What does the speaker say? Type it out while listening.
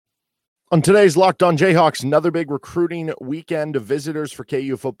On today's Locked On Jayhawks, another big recruiting weekend of visitors for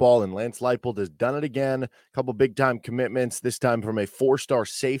KU football, and Lance Leipold has done it again. A couple big-time commitments, this time from a 4-star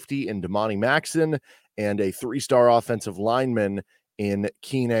safety in Damani Maxson and a 3-star offensive lineman in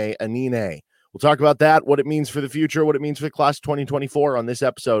Kene, Anene. We'll talk about that, what it means for the future, what it means for the class 2024 on this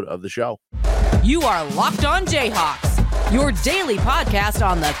episode of the show. You are Locked On Jayhawks, your daily podcast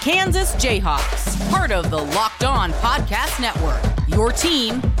on the Kansas Jayhawks, part of the Locked On Podcast Network, your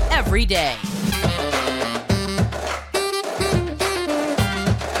team every day.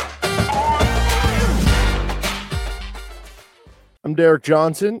 I'm Derek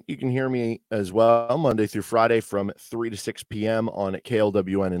Johnson. You can hear me as well Monday through Friday from 3 to 6 p.m. on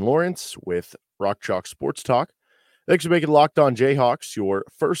KLWN in Lawrence with Rock Chalk Sports Talk. Thanks for making Locked On Jayhawks your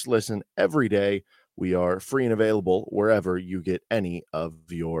first listen every day. We are free and available wherever you get any of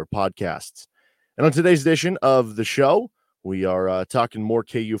your podcasts. And on today's edition of the show, we are talking more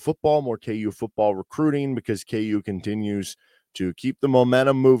KU football recruiting, because KU continues to keep the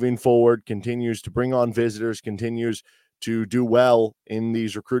momentum moving forward, continues to bring on visitors, continues to do well in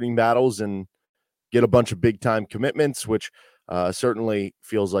these recruiting battles and get a bunch of big-time commitments, which certainly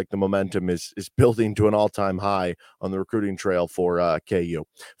feels like the momentum is building to an all-time high on the recruiting trail for KU.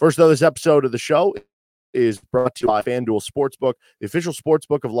 First, though, this episode of the show is brought to you by FanDuel Sportsbook, the official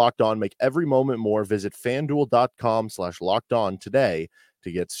sportsbook of Locked On. Make every moment more. Visit FanDuel.com/LockedOn today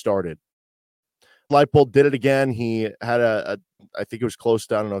to get started. Leipold did it again. He had I think it was close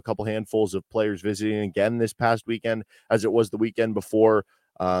to, a couple handfuls of players visiting again this past weekend, as it was the weekend before.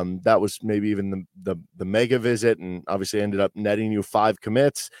 That was maybe even the mega visit, and obviously ended up netting you 5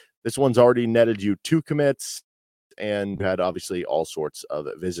 commits. This one's already netted you 2 commits, and had obviously all sorts of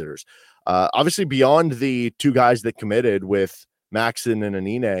visitors. Obviously, beyond the 2 guys that committed with Maxson and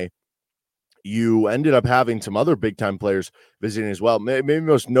Anene, you ended up having some other big-time players visiting as well. Maybe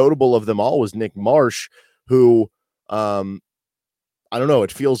most notable of them all was Nick Marsh, who, I don't know,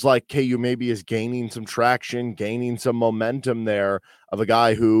 it feels like KU maybe is gaining some traction, gaining some momentum there, of a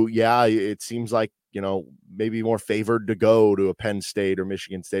guy who, it seems like, maybe more favored to go to a Penn State or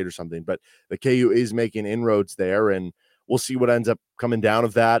Michigan State or something. But the KU is making inroads there, and we'll see what ends up coming down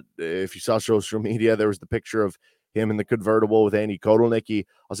of that. If you saw social media, there was the picture of him in the convertible with Andy Kotelnicki.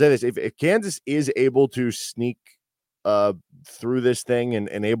 I'll say this, if Kansas is able to sneak through this thing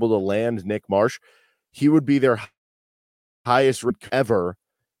and able to land Nick Marsh, he would be their highest ever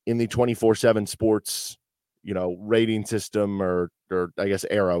in the 24/7 sports, rating system or I guess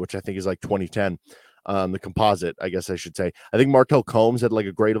era, which I think is like 2010. The composite, I guess I should say. I think Markel Combs had like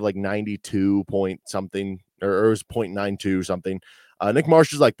a grade of like 92 point something, or it was 0.92 something. Nick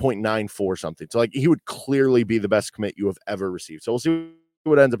Marsh is like 0.94 something. So like he would clearly be the best commit you have ever received. So we'll see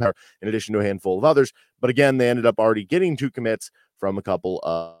what ends up in addition to a handful of others. But again, they ended up already getting 2 commits from a couple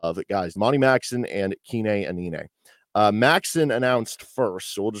of guys, Damani Maxson and Kene Anene. Maxson announced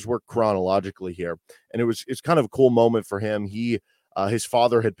first, so we'll just work chronologically here. And it's kind of a cool moment for him. His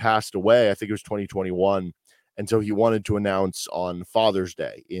father had passed away, I think it was 2021. And so he wanted to announce on Father's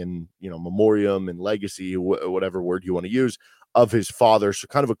Day in, memoriam and legacy, whatever word you want to use, of his father. So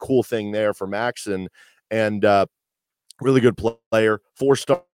kind of a cool thing there for Maxson, and really good player,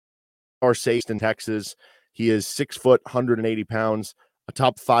 4-star safety in Texas. He is 6 foot, 180 pounds, a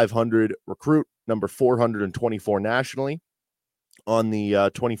top 500 recruit, number 424 nationally on the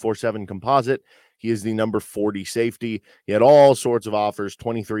 24/7 composite. He is the number 40 safety. He had all sorts of offers,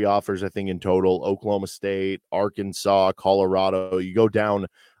 23 offers, I think, in total. Oklahoma State, Arkansas, Colorado. You go down,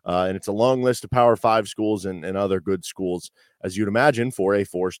 and it's a long list of Power 5 schools and other good schools, as you'd imagine, for a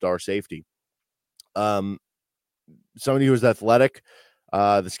 4-star safety. Somebody who is athletic.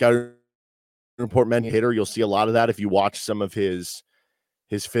 The scouting report mentioned hitter. You'll see a lot of that if you watch some of his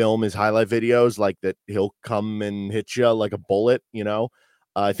film, his highlight videos, like that he'll come and hit you like a bullet,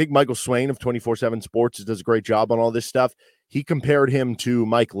 I think Michael Swain of 24/7 Sports does a great job on all this stuff. He compared him to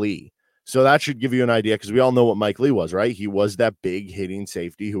Mike Lee. So that should give you an idea, because we all know what Mike Lee was, right? He was that big hitting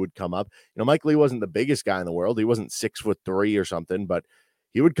safety who would come up. Mike Lee wasn't the biggest guy in the world. He wasn't 6'3" or something, but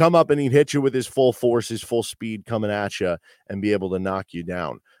he would come up and he'd hit you with his full force, his full speed coming at you, and be able to knock you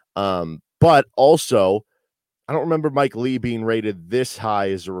down. But also, I don't remember Mike Lee being rated this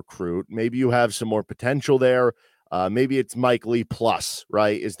high as a recruit. Maybe you have some more potential there. Maybe it's Mike Lee plus,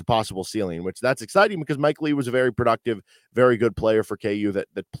 right, is the possible ceiling, which that's exciting, because Mike Lee was a very productive, very good player for KU that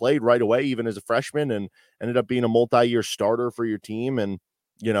played right away, even as a freshman, and ended up being a multi-year starter for your team. And,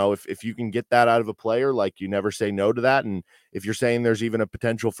 if you can get that out of a player, like, you never say no to that. And if you're saying there's even a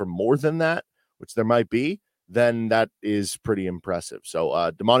potential for more than that, which there might be, then that is pretty impressive. So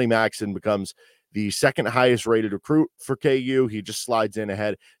Damani Maxson becomes the second highest rated recruit for KU. He just slides in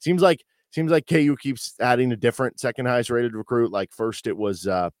ahead. Seems like seems like KU keeps adding a different second highest rated recruit. Like first it was,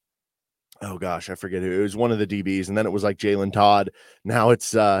 oh gosh, I forget who. It was one of the DBs, and then it was like Jalen Todd. Now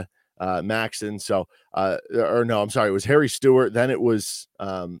it's Maxson. So, or no, I'm sorry, it was Harry Stewart. Then it was,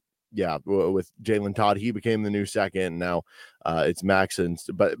 with Jalen Todd, he became the new second. Now it's Maxson,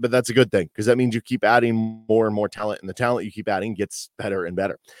 but that's a good thing because that means you keep adding more and more talent, and the talent you keep adding gets better and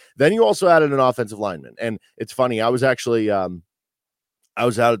better. Then you also added an offensive lineman, and it's funny. I was actually I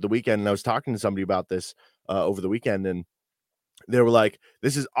was out at the weekend and I was talking to somebody about this over the weekend, and they were like,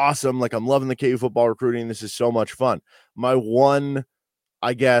 "This is awesome! Like I'm loving the KU football recruiting. This is so much fun." My one,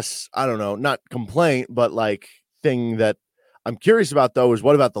 I guess, I don't know, not complaint, but like thing that I'm curious about though is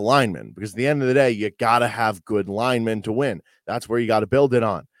what about the linemen? Because at the end of the day, you got to have good linemen to win. That's where you got to build it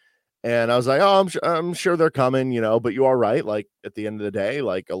on. And I was like, oh, I'm sure they're coming, but you are right. Like at the end of the day,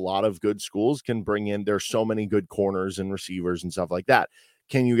 like a lot of good schools can bring in, there's so many good corners and receivers and stuff like that.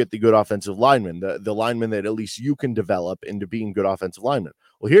 Can you get the good offensive linemen, the linemen that at least you can develop into being good offensive linemen?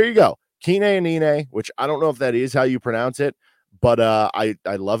 Well, here you go. Kene Anene, which I don't know if that is how you pronounce it, but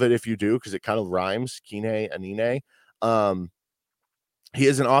I love it if you do because it kind of rhymes. Kene Anene. He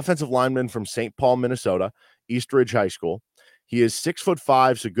is an offensive lineman from St. Paul, Minnesota, East Ridge High School. He is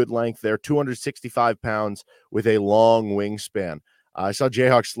 6'5", so good length there, 265 pounds with a long wingspan. I saw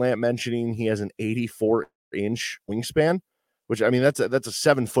Jayhawks Slant mentioning he has an 84-inch wingspan, which I mean that's a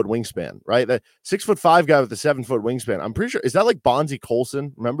 7-foot wingspan, right? That 6'5" guy with a 7-foot wingspan. I'm pretty sure, is that like Bonzie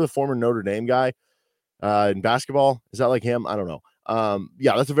Colson? Remember the former Notre Dame guy in basketball? Is that like him? I don't know.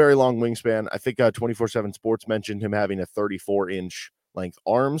 Yeah, that's a very long wingspan. I think 24/7 Sports mentioned him having a 34-inch length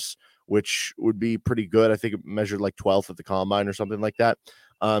arms, which would be pretty good. I think it measured like 12th at the combine or something like that.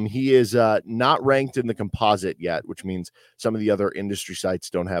 He is not ranked in the composite yet, which means some of the other industry sites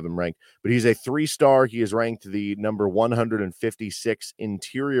don't have him ranked, but he's a 3-star. He is ranked the number 156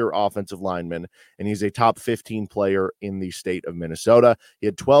 interior offensive lineman, and he's a top 15 player in the state of Minnesota. He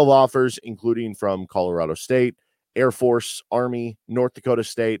had 12 offers, including from Colorado State, Air Force, Army, North Dakota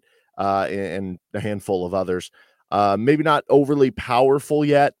State, and a handful of others. Maybe not overly powerful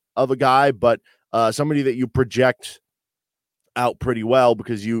yet of a guy, but somebody that you project out pretty well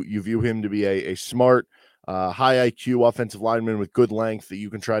because you view him to be a smart, high IQ offensive lineman with good length that you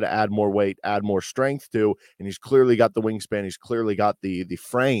can try to add more weight, add more strength to, and he's clearly got the wingspan. He's clearly got the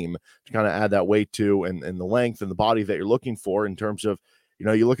frame to kind of add that weight to, and the length and the body that you're looking for in terms of,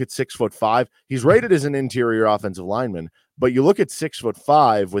 you look at 6'5", he's rated as an interior offensive lineman, but you look at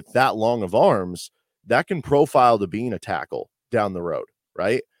 6'5" with that long of arms, that can profile to being a tackle down the road,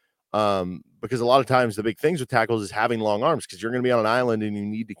 right? Because a lot of times the big things with tackles is having long arms because you're going to be on an island and you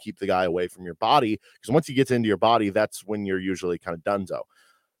need to keep the guy away from your body because once he gets into your body, that's when you're usually kind of donezo.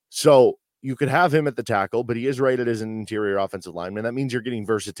 So you could have him at the tackle, but he is rated as an interior offensive lineman. That means you're getting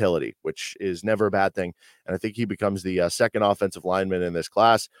versatility, which is never a bad thing. And I think he becomes the second offensive lineman in this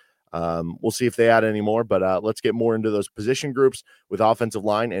class. We'll see if they add any more, but let's get more into those position groups with offensive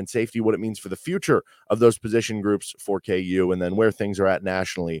line and safety, what it means for the future of those position groups for KU, and then where things are at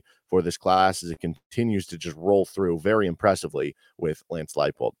nationally for this class as it continues to just roll through very impressively with Lance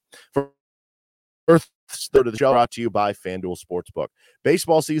Leipold. First third of the show brought to you by FanDuel Sportsbook.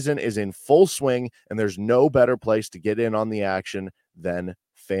 Baseball season is in full swing, and there's no better place to get in on the action than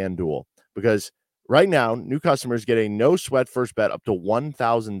FanDuel because right now, new customers get a no-sweat first bet up to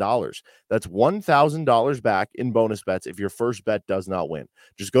 $1,000. That's $1,000 back in bonus bets if your first bet does not win.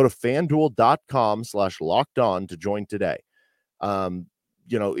 Just go to FanDuel.com/lockedon to join today.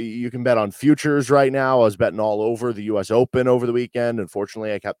 You can bet on futures right now. I was betting all over the U.S. Open over the weekend.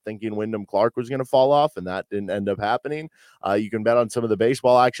 Unfortunately, I kept thinking Wyndham Clark was going to fall off, and that didn't end up happening. You can bet on some of the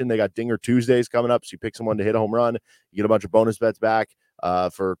baseball action. They got Dinger Tuesdays coming up, so you pick someone to hit a home run. You get a bunch of bonus bets back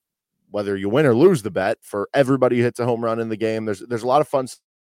for whether you win or lose the bet for everybody who hits a home run in the game. There's a lot of fun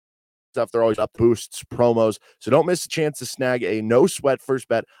stuff. They're always up, boosts, promos. So don't miss a chance to snag a no-sweat first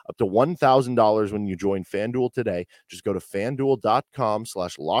bet up to $1,000 when you join FanDuel today. Just go to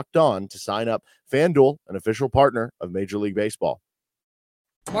FanDuel.com/lockedon to sign up. FanDuel, an official partner of Major League Baseball.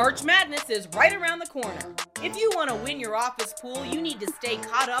 March Madness is right around the corner. If you want to win your office pool, you need to stay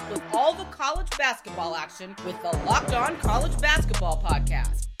caught up with all the college basketball action with the Locked On College Basketball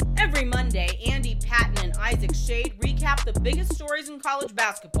Podcast. Every Monday, Andy Patton and Isaac Shade recap the biggest stories in college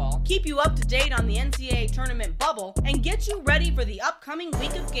basketball, keep you up to date on the NCAA tournament bubble, and get you ready for the upcoming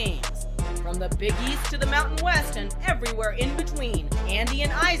week of games. From the Big East to the Mountain West and everywhere in between, Andy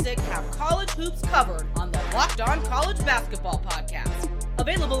and Isaac have college hoops covered on the Locked On College Basketball Podcast.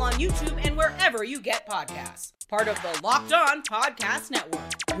 Available on YouTube and wherever you get podcasts. Part of the Locked On Podcast Network.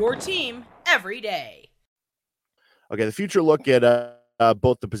 Your team every day. Okay, the future look at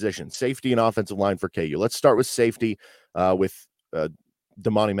both the positions, safety and offensive line for KU. Let's start with safety with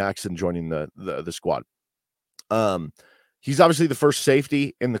Damani Maxson joining the squad. He's obviously the first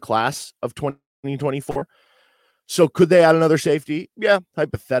safety in the class of 2024. So could they add another safety? Yeah,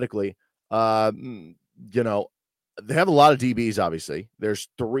 hypothetically. You know, they have a lot of DBs, obviously. There's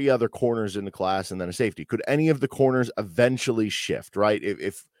 3 other corners in the class and then a safety. Could any of the corners eventually shift, right?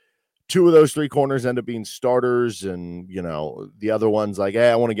 If 2 of those 3 corners end up being starters and, you know, the other one's like, hey,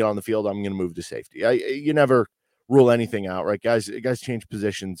 I want to get on the field, I'm going to move to safety. You never rule anything out, right? Guys change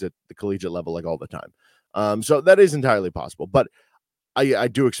positions at the collegiate level like all the time. So that is entirely possible. But I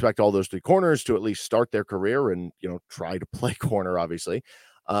do expect all those 3 corners to at least start their career and, you know, try to play corner, obviously.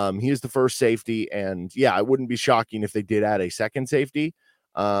 He is the first safety, and yeah, it wouldn't be shocking if they did add a second safety,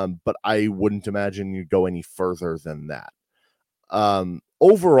 but I wouldn't imagine you'd go any further than that.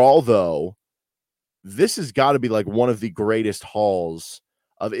 Overall, though, this has got to be like one of the greatest hauls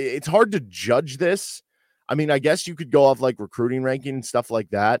of it. It's hard to judge this. I mean, I guess you could go off like recruiting ranking and stuff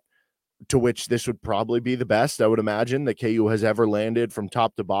like that, to which this would probably be the best, I would imagine, that KU has ever landed from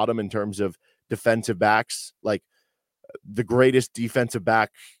top to bottom in terms of defensive backs, like the greatest defensive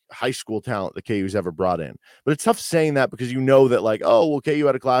back high school talent that KU's ever brought in. But it's tough saying that because you know that, like, oh, well, KU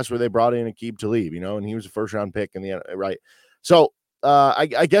had a class where they brought in Aqib Talib, you know, and he was a first-round pick in the end, right? So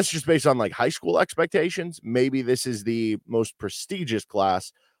I guess just based on like high school expectations, maybe this is the most prestigious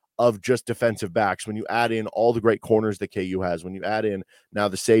class of just defensive backs when you add in all the great corners that KU has, when you add in now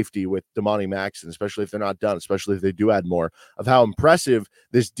the safety with Damani Maxson, especially if they're not done, especially if they do add more, of how impressive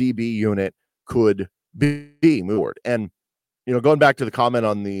this DB unit could be moving forward. And, you know, going back to the comment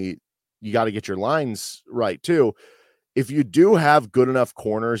on you got to get your lines right too. If you do have good enough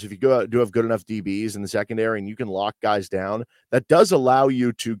corners, if you do have good enough DBs in the secondary and you can lock guys down, that does allow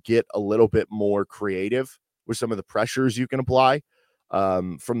you to get a little bit more creative with some of the pressures you can apply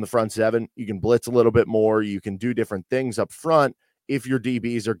from the front 7. You can blitz a little bit more. You can do different things up front if your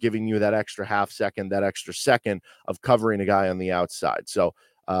DBs are giving you that extra half second, that extra second of covering a guy on the outside. So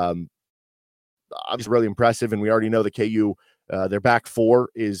obviously really impressive. And we already know the KU, their back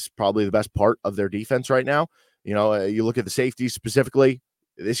 4 is probably the best part of their defense right now. You know, you look at the safeties specifically.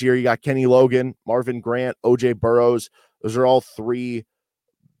 This year you got Kenny Logan, Marvin Grant, OJ Burrows. Those are all 3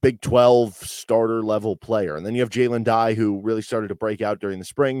 Big 12 starter level player. And then you have Jalen Dye, who really started to break out during the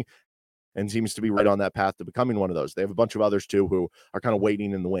spring and seems to be right on that path to becoming one of those. They have a bunch of others too who are kind of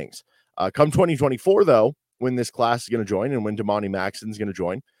waiting in the wings. Come 2024, though, when this class is going to join and when Damani Maxson is going to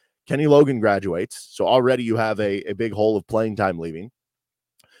join, Kenny Logan graduates. So already you have a big hole of playing time leaving.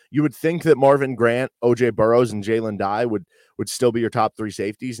 You would think that Marvin Grant, OJ Burrows, and Jalen Dye would still be your top 3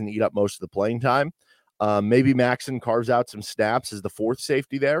 safeties and eat up most of the playing time. Maybe Maxson carves out some snaps as the 4th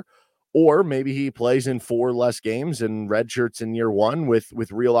safety there, or maybe he plays in 4 less games and redshirts in year 1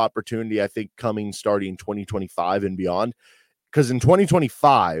 with real opportunity, I think, coming starting 2025 and beyond. Because in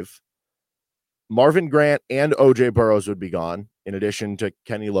 2025, Marvin Grant and OJ Burrows would be gone, in addition to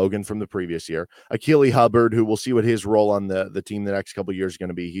Kenny Logan from the previous year. Akili Hubbard, who we'll see what his role on the team the next couple of years is going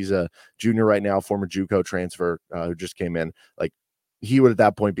to be. He's a junior right now, former JUCO transfer who just came in. Like, he would at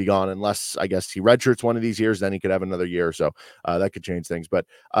that point be gone unless, I guess, he redshirts one of these years, then he could have another year. So that could change things. But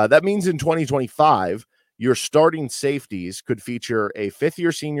that means in 2025, your starting safeties could feature a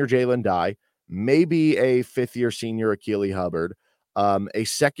 5th-year senior Jalen Dye, maybe a 5th-year senior Akili Hubbard, a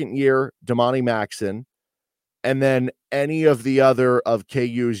 2nd-year Damani Maxson, and then any of the other of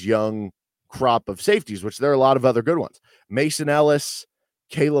KU's young crop of safeties, which there are a lot of other good ones. Mason Ellis,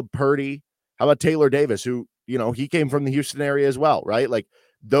 Caleb Purdy. How about Taylor Davis, who, you know, he came from the Houston area as well, right? Like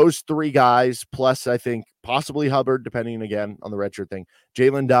those 3 guys, plus I think possibly Hubbard, depending again on the redshirt thing,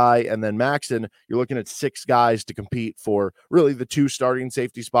 Jalen Dye, and then Maxson, you're looking at 6 guys to compete for really the 2 starting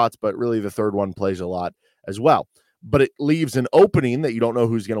safety spots, but really the 3rd one plays a lot as well. But it leaves an opening that you don't know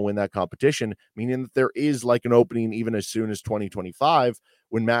who's going to win that competition, meaning that there is like an opening even as soon as 2025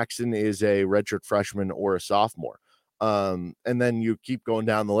 when Maxson is a redshirt freshman or a sophomore. And then you keep going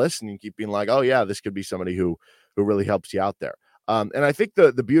down the list and you keep being like, oh yeah, this could be somebody who really helps you out there. And I think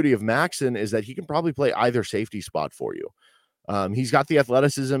the beauty of Maxson is that he can probably play either safety spot for you. He's got the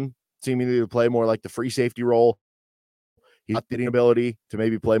athleticism seemingly to play more like the free safety role. He's got the ability to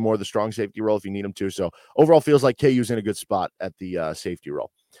maybe play more of the strong safety role if you need him to. So overall feels like KU's in a good spot at the safety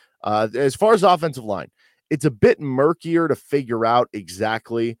role. As far as offensive line, it's a bit murkier to figure out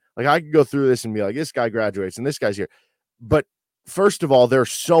exactly. Like I could go through this and be like, this guy graduates and this guy's here. But first of all, there are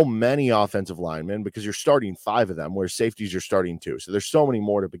so many offensive linemen because you're starting 5 of them, where safeties you're starting 2. So there's so many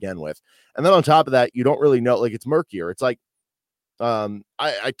more to begin with. And then on top of that, you don't really know, like it's murkier. It's like,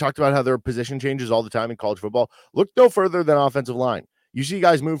 I talked about how there are position changes all the time in college football. Look no further than offensive line. You see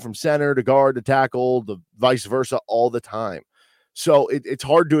guys move from center to guard to tackle, the vice versa all the time. So it's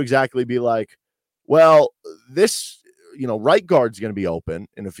hard to exactly be like, well, this, right guard's going to be open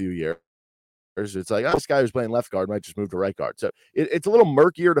in a few years. It's like, this guy who's playing left guard might just move to right guard. So it's a little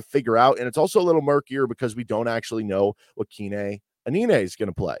murkier to figure out. And it's also a little murkier because we don't actually know what Kene Anene is going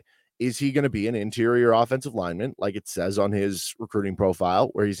to play. Is he going to be an interior offensive lineman, like it says on his recruiting profile,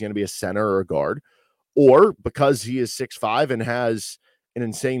 where he's going to be a center or a guard? Or because he is 6'5" and has an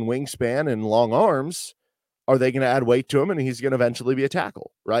insane wingspan and long arms, are they going to add weight to him and he's going to eventually be a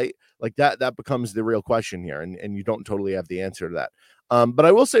tackle, right? Like that becomes the real question here. And you don't totally have the answer to that. But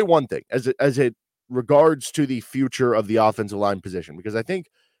I will say one thing as it regards to the future of the offensive line position, because I think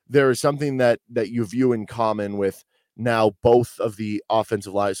there is something that you view in common with now both of the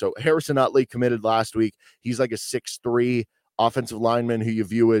offensive line. So Harrison Utley committed last week. He's like a 6'3" offensive lineman who you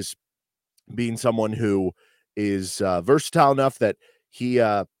view as being someone who is versatile enough that he,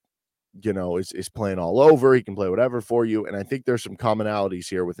 is playing all over. He can play whatever for you. And I think there's some commonalities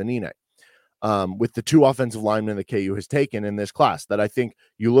here with Anene. With the two offensive linemen that KU has taken in this class, that I think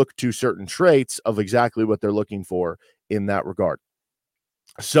you look to certain traits of exactly what they're looking for in that regard.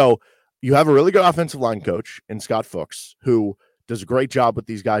 So you have a really good offensive line coach in Scott Fuchs, who does a great job with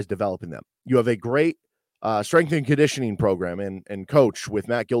these guys developing them. You have a great strength and conditioning program and coach with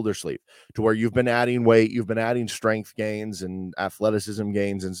Matt Gildersleeve, to where you've been adding weight, you've been adding strength gains and athleticism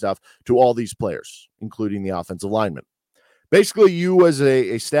gains and stuff to all these players, including the offensive linemen. Basically, you as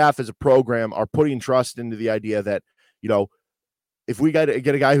a staff, as a program, are putting trust into the idea that, if we get a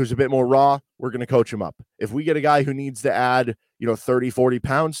guy who's a bit more raw, we're going to coach him up. If we get a guy who needs to add, 30, 40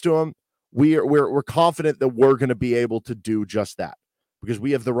 pounds to him, we're confident that we're going to be able to do just that, because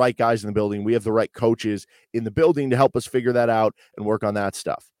we have the right guys in the building. We have the right coaches in the building to help us figure that out and work on that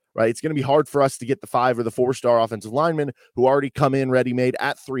stuff, right? It's going to be hard for us to get the 5 or the 4-star offensive linemen who already come in ready-made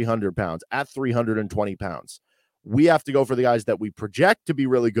at 300 pounds, at 320 pounds. We have to go for the guys that we project to be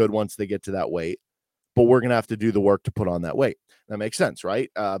really good once they get to that weight, but we're going to have to do the work to put on that weight. That makes sense,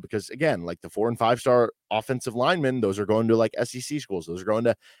 right? Because again, like the 4 and 5-star offensive linemen, those are going to like SEC schools. Those are going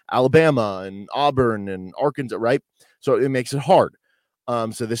to Alabama and Auburn and Arkansas, right? So it makes it hard.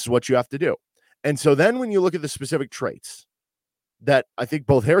 So this is what you have to do. And so then when you look at the specific traits that I think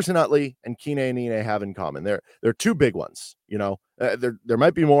both Harrison Utley and Kene Anene have in common, there are two big ones, there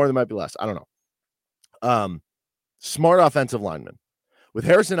might be more, there might be less. I don't know. Smart offensive lineman. With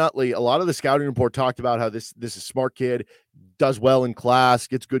Harrison Utley, a lot of the scouting report talked about how this is a smart kid, does well in class,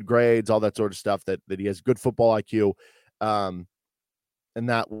 gets good grades, all that sort of stuff, that he has good football IQ. And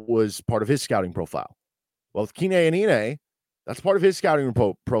that was part of his scouting profile. Well, with Kene Anene, that's part of his scouting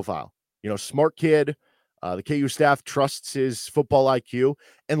profile. Smart kid. The KU staff trusts his football IQ.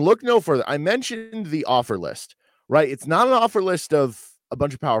 And look no further. I mentioned the offer list, right? It's not an offer list of a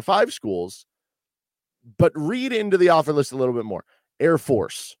bunch of Power 5 schools, but read into the offer list a little bit more. Air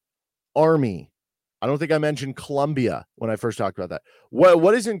Force, Army. I don't think I mentioned Columbia when I first talked about that.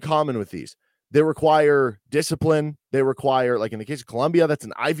 What is in common with these? They require discipline. They require, like in the case of Columbia, that's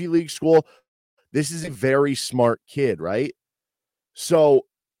an Ivy League school. This is a very smart kid, right? So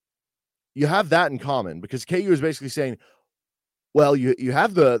you have that in common, because KU is basically saying, well, you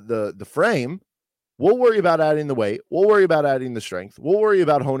have the frame. We'll worry about adding the weight. We'll worry about adding the strength. We'll worry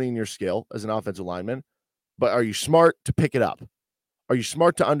about honing your skill as an offensive lineman. But are you smart to pick it up? Are you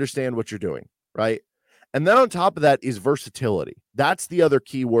smart to understand what you're doing, right? And then on top of that is versatility. That's the other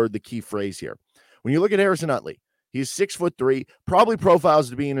key word, the key phrase here. When you look at Harrison Utley, he's 6'3", probably profiles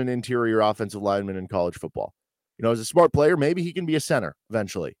to being an interior offensive lineman in college football. As a smart player, maybe he can be a center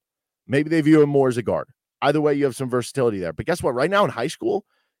eventually. Maybe they view him more as a guard. Either way, you have some versatility there. But guess what? Right now in high school,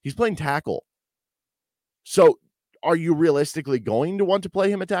 he's playing tackle. So are you realistically going to want to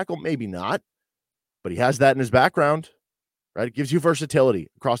play him at tackle? Maybe not. But he has that in his background, right? It gives you versatility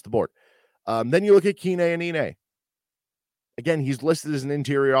across the board. Then you look at Kene Anene. Again, he's listed as an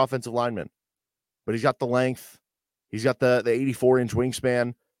interior offensive lineman, but he's got the length. He's got the 84-inch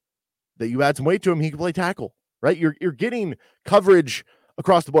wingspan. That you add some weight to him, he can play tackle, right? You're getting coverage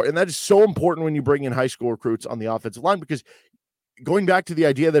across the board. And that is so important when you bring in high school recruits on the offensive line, because going back to the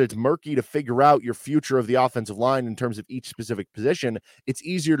idea that it's murky to figure out your future of the offensive line in terms of each specific position, it's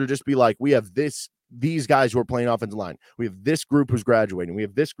easier to just be like, we have these guys who are playing offensive line. We have this group who's graduating. We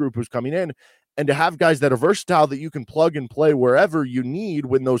have this group who's coming in. And to have guys that are versatile that you can plug and play wherever you need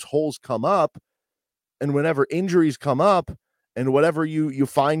when those holes come up and whenever injuries come up and whatever you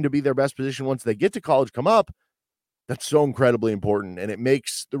find to be their best position once they get to college come up, that's so incredibly important. And it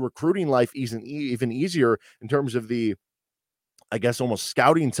makes the recruiting life even easier in terms of the I guess, almost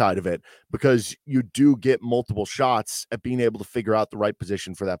scouting side of it, because you do get multiple shots at being able to figure out the right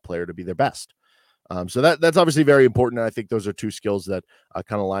position for that player to be their best. So that's obviously very important. And I think those are two skills that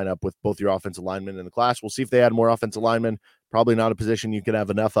kind of line up with both your offensive linemen in the class. We'll see if they add more offensive linemen. Probably not a position you can have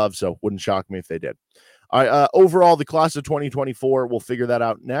enough of, so wouldn't shock me if they did. All right, overall, the class of 2024, we'll figure that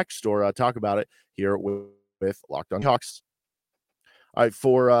out next, or talk about it here with Locked On Jayhawks. All right,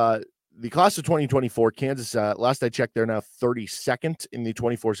 for the class of 2024, Kansas, last I checked, they're now 32nd in the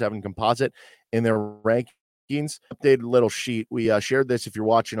 24/7 composite in their rankings. Updated little sheet. We shared this if you're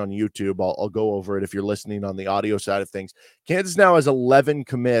watching on YouTube. I'll go over it if you're listening on the audio side of things. Kansas now has 11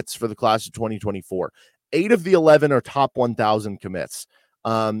 commits for the class of 2024. 8 of the 11 are top 1,000 commits.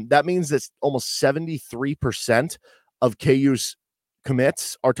 That means that almost 73% of KU's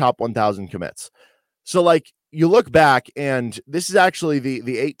commits are top 1,000 commits. So, like, you look back, and this is actually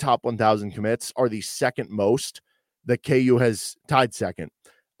the 8 top 1,000 commits are the second most that KU has, tied second,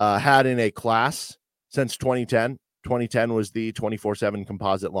 had in a class since 2010. 2010 was the 24/7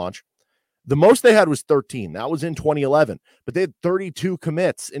 composite launch. The most they had was 13. That was in 2011, but they had 32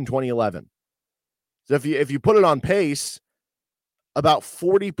 commits in 2011. So if you put it on pace, about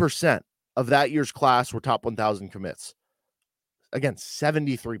 40% of that year's class were top 1,000 commits. Again,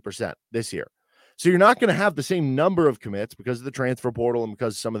 73% this year. So you're not going to have the same number of commits because of the transfer portal and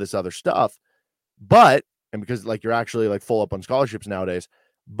because of some of this other stuff, and because like you're actually like full up on scholarships nowadays,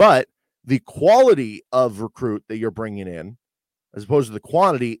 but the quality of recruit that you're bringing in, as opposed to the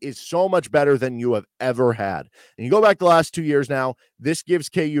quantity, is so much better than you have ever had. And you go back the last 2 years now, this gives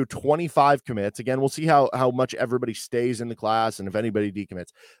KU 25 commits. Again, we'll see how much everybody stays in the class and if anybody decommits.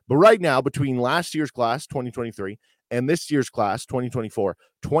 But right now, between last year's class, 2023, and this year's class, 2024,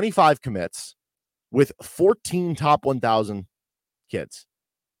 25 commits with 14 top 1,000 kids,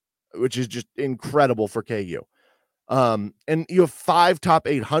 which is just incredible for KU. And you have 5 top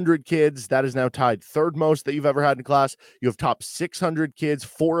 800 kids. That is now tied third most that you've ever had in class. You have top 600 kids,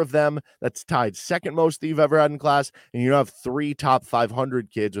 4 of them. That's tied second most that you've ever had in class. And you have 3 top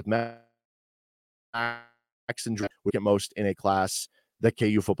 500 kids with Maxson with most in a class that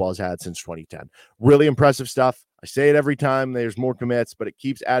KU football has had since 2010. Really impressive stuff. I say it every time. There's more commits, but it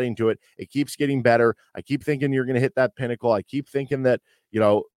keeps adding to it. It keeps getting better. I keep thinking you're going to hit that pinnacle. I keep thinking that,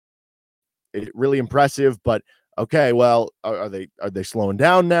 it's really impressive, but okay, well, are they slowing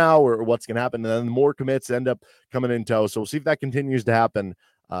down now, or what's going to happen? And then more commits end up coming in tow. So we'll see if that continues to happen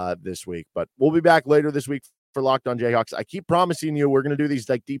this week. But we'll be back later this week for Locked On Jayhawks. I keep promising you we're going to do these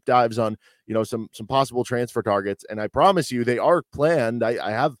like deep dives on some possible transfer targets, and I promise you they are planned.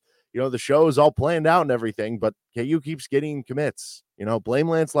 I have the show's all planned out and everything, but KU keeps getting commits. Blame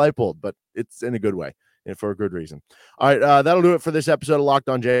Lance Leipold, but it's in a good way and for a good reason. All right, that'll do it for this episode of Locked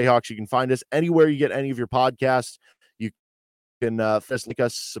On Jayhawks. You can find us anywhere you get any of your podcasts. You can like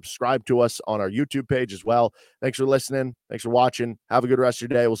us, subscribe to us on our YouTube page as well. Thanks for listening. Thanks for watching. Have a good rest of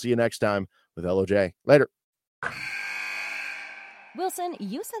your day. We'll see you next time with LOJ. Later. Wilson,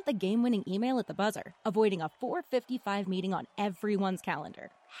 you sent the game-winning email at the buzzer, avoiding a 4:55 meeting on everyone's calendar.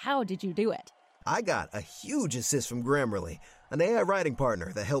 How did you do it? I got a huge assist from Grammarly, an AI writing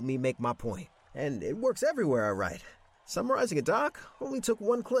partner that helped me make my point. And it works everywhere I write. Summarizing a doc only took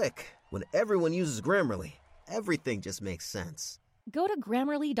one click. When everyone uses Grammarly, everything just makes sense. Go to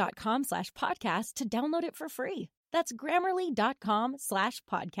Grammarly.com/podcast to download it for free. That's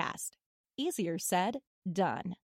Grammarly.com/podcast. Easier said, done.